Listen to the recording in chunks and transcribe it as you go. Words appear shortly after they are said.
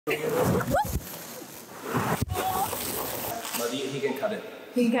But he can cut it.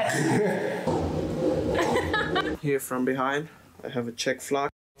 He can cut it. Here from behind, I have a Czech flag.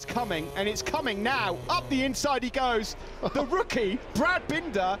 It's coming, and it's coming now. Up the inside he goes. The rookie, Brad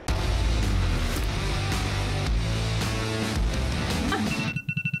Binder.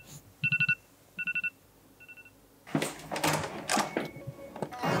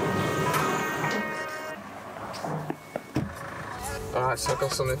 Alright, so I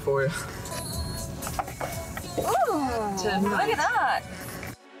got something for you. Ooh, look at that.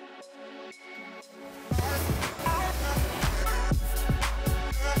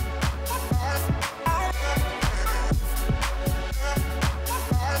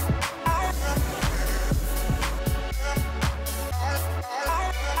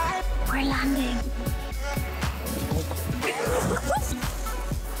 We're landing.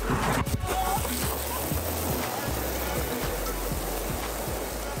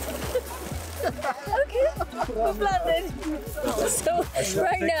 Okay, we've landed. So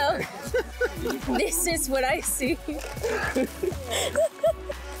right now, this is what I see.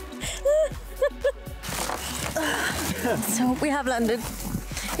 So we have landed,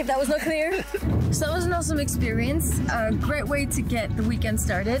 if that was not clear. So that was an awesome experience, a great way to get the weekend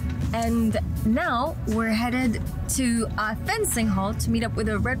started. And now we're headed to a fencing hall to meet up with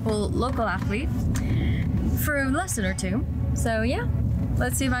a Red Bull local athlete for a lesson or two. So yeah,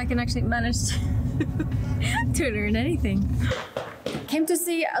 let's see if I can actually manage to learn anything. Came to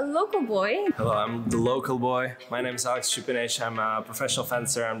see a local boy. Hello, I'm the local boy. My name is Alex Choupenitch. I'm a professional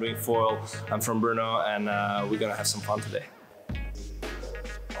fencer. I'm doing foil. I'm from Brno, and we're gonna have some fun today.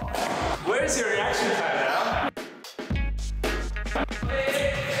 Where's your reaction time now?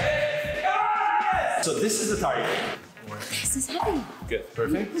 So this is the target. This is heavy. Good,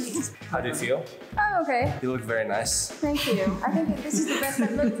 perfect. How do you feel? I'm okay. You look very nice. Thank you. I think this is the best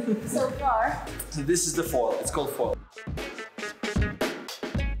I've looked so far. So this is the foil. It's called foil.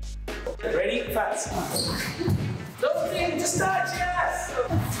 Ready? Fast. Don't think, just touch, yes!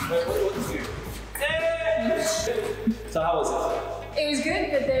 Wait, what is it? So how was it? It was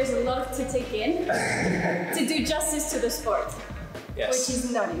good, but there's a lot to take in to do justice to the sport, Yes. which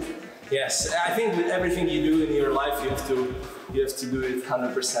is not easy. Yes, I think with everything you do in your life, you have to do it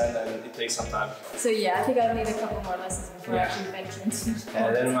 100%, and it takes some time. So yeah, I think I'll need a couple more lessons before I actually venture into the sport.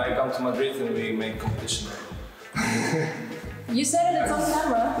 And then I come to Madrid and we make competition. You said it, it's on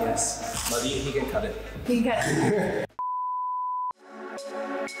camera. Yes, but he can cut it. He can cut it.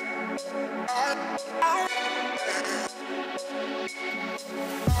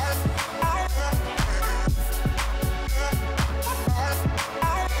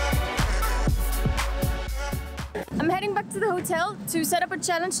 I'm heading back to the hotel to set up a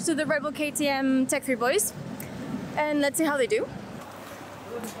challenge to the Red Bull KTM Tech 3 boys. And let's see how they do.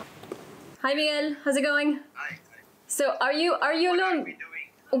 Hi Miguel, how's it going? Hi. So are you alone? What are we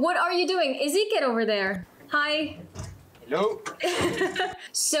doing? What are you doing? Is Iker over there? Hi. Hello.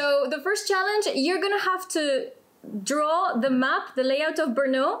 So the first challenge, you're gonna have to draw the map, the layout of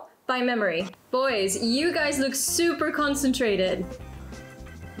Brno by memory. Boys, you guys look super concentrated.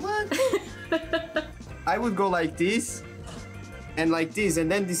 What? I would go like this, and like this, and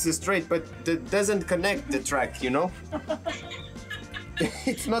then this is straight, but that doesn't connect the track, you know?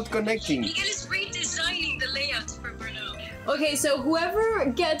 It's not connecting. Miguel is redesigning the layout for Brno. Okay, so whoever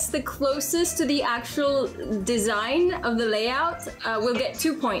gets the closest to the actual design of the layout will get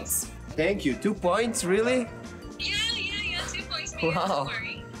 2 points. Thank you. 2 points, really? Yeah, 2 points, Miguel, Wow. don't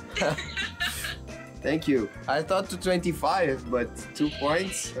worry. Thank you. I thought to 25, but 2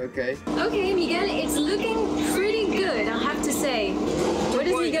 points? Okay. Okay, Miguel, it's looking pretty good, I'll have to say. What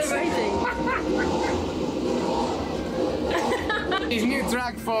is Miguel writing? It's new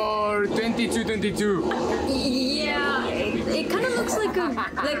track for 22-22. Yeah, it kind of looks like a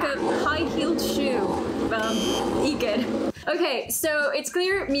high-heeled shoe, Iker. Okay, so it's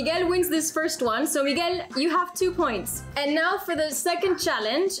clear Miguel wins this first one. So Miguel, you have 2 points. And now for the second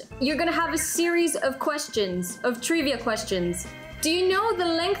challenge, you're gonna have a series of questions, of trivia questions. Do you know the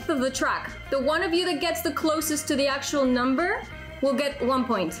length of the track? The one of you that gets the closest to the actual number will get 1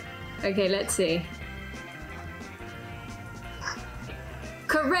 point. Okay, let's see.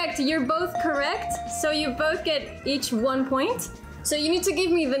 Correct, you're both correct. So you both get each 1 point. So you need to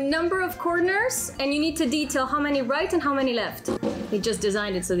give me the number of corners and you need to detail how many right and how many left. They just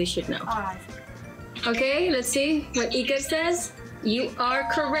designed it so they should know. Okay, let's see what Iker says. You are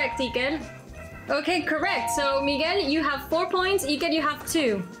correct, Iker. Okay, correct. So Miguel, you have 4 points. Iker, you have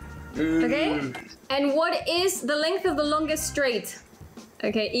 2. Okay? And what is the length of the longest straight?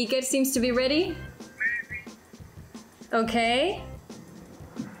 Okay, Iker seems to be ready. Okay.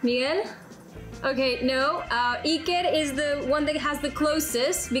 Miguel? Okay, no. Iker is the one that has the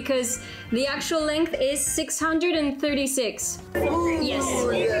closest because the actual length is 636. Yes.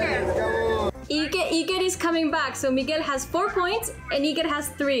 Iker is coming back, so Miguel has 4 points and Iker has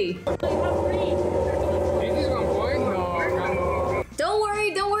 3. Don't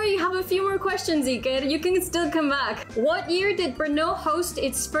worry, you have a few more questions, Iker. You can still come back. What year did Brno host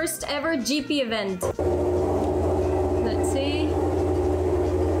its first ever GP event? Let's see.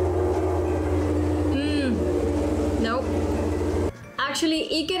 Nope. Actually,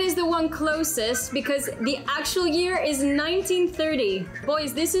 Iker is the one closest because the actual year is 1930.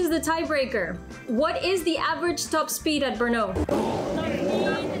 Boys, this is the tiebreaker. What is the average top speed at Brno?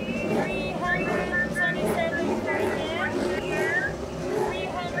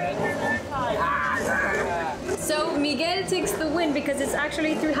 So Miguel takes the win because it's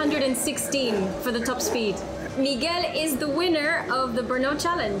actually 316 for the top speed. Miguel is the winner of the Brno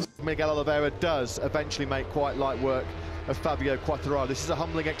Challenge. Miguel Oliveira does eventually make quite light work of Fabio Quartararo. This is a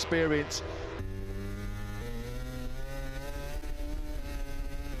humbling experience.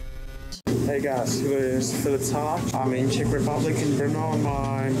 Hey guys, here's Filip Salac. I'm in Czech Republic in Brno on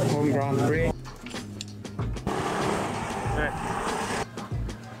my home Grand Prix.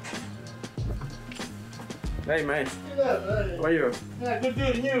 Hey mate, how are you? Yeah,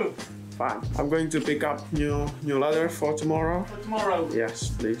 good, and you? Fine. I'm going to pick up new leather for tomorrow. For tomorrow? Yes,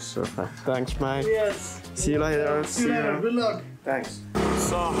 please. Thanks, mate. Yes. See you later. See you later. Good luck. Thanks.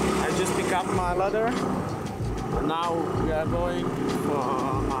 So I just picked up my leather. Now we are going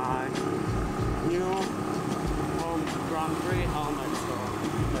for my new home Grand Prix helmet. So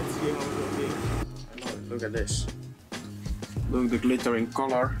let's see how it will be. Look at this. Look the glittering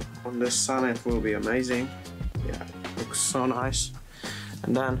color on the sun. It will be amazing. Yeah, it looks so nice.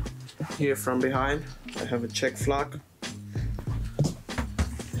 And then here from behind I have a Czech flag.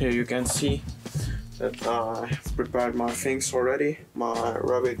 Here you can see that I have prepared my things already. My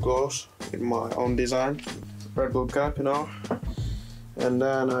rabbit gloves with my own design. Red Bull cap, you know. And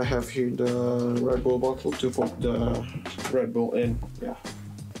then I have here the Red Bull bottle to put the Red Bull in. Yeah.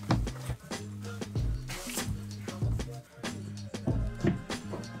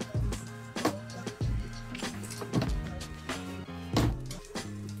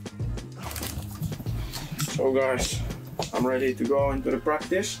 So guys, I'm ready to go into the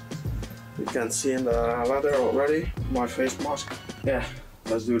practice. You can see in the leather already my face mask. Yeah,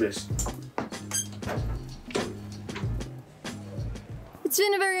 let's do this. It's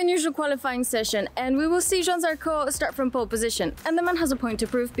been a very unusual qualifying session, and we will see Jean Zarco start from pole position. And the man has a point to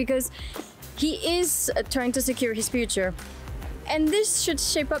prove because he is trying to secure his future. And this should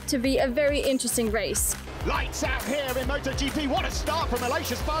shape up to be a very interesting race. Lights out here in MotoGP. What a start from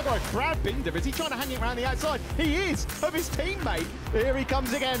Aleix Espargaro. Brad Binder, is he trying to hang it around the outside? He is, of his teammate. Here he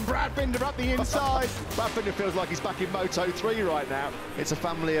comes again, Brad Binder up the inside. Brad Binder feels like he's back in Moto3 right now. It's a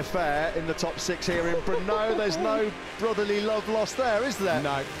family affair in the top 6 here in Brno. There's no brotherly love lost there, is there?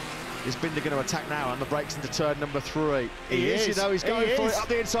 No. Is Binder going to attack now on the brakes into turn number 3? He is, you know, he's going for it up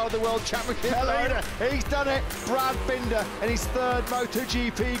the inside of the World Championship leader. He's done it. Brad Binder in his 3rd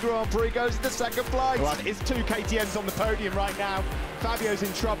MotoGP Grand Prix goes into 2nd place. Well, it's 2 KTMs on the podium right now. Fabio's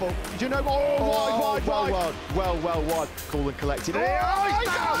in trouble. Do you know what? Oh, wide. Well, wide. Cool and collected. He's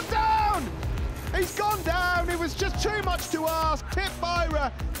gone down! He's gone down. It was just too much to ask. Tip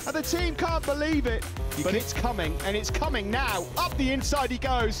Myra, and the team can't believe it. But it's coming, and it's coming now. Up the inside he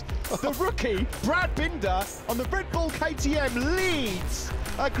goes. The rookie, Brad Binder, on the Red Bull KTM leads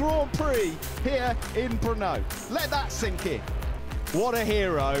a Grand Prix here in Brno. Let that sink in. What a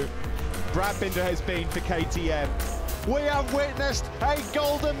hero Brad Binder has been for KTM. We have witnessed a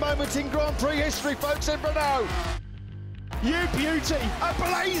golden moment in Grand Prix history, folks, in Brno. You beauty, a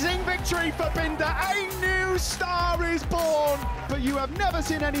blazing victory for Binder. A new star is born, but you have never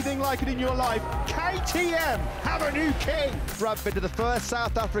seen anything like it in your life. KTM have a new king. Brad Binder, the first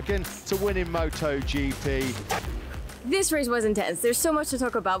South African to win in MotoGP. This race was intense. There's so much to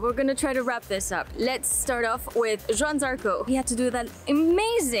talk about. We're gonna try to wrap this up. Let's start off with Jean Zarco. He had to do that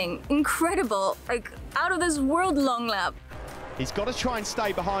amazing, incredible, like out of this world long lap. He's got to try and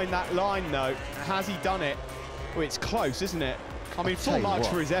stay behind that line though. Has he done it? Well, it's close, isn't it? I mean, full marks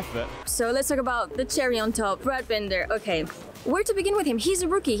for his effort. So let's talk about the cherry on top, Brad Binder. Okay, where to begin with him? He's a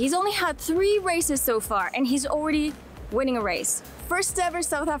rookie. He's only had 3 races so far, and he's already winning a race. First ever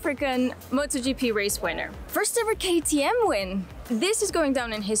South African MotoGP race winner. First ever KTM win. This is going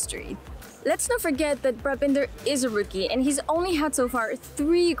down in history. Let's not forget that Brad Binder is a rookie, and he's only had so far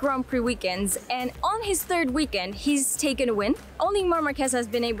 3 Grand Prix weekends, and on his 3rd weekend, he's taken a win. Only Marc Marquez has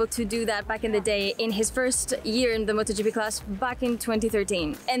been able to do that back in the day in his first year in the MotoGP class back in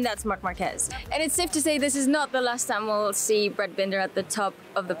 2013. And that's Marc Marquez. And it's safe to say this is not the last time we'll see Brad Binder at the top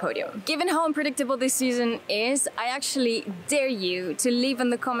of the podium. Given how unpredictable this season is, I actually dare you to leave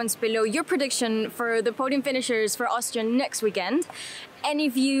in the comments below your prediction for the podium finishers for Austria next weekend. And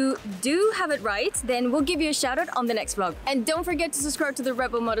if you do have it right, then we'll give you a shout out on the next vlog. And don't forget to subscribe to the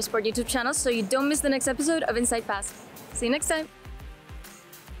Red Bull Motorsport YouTube channel so you don't miss the next episode of Inside Pass. See you next time.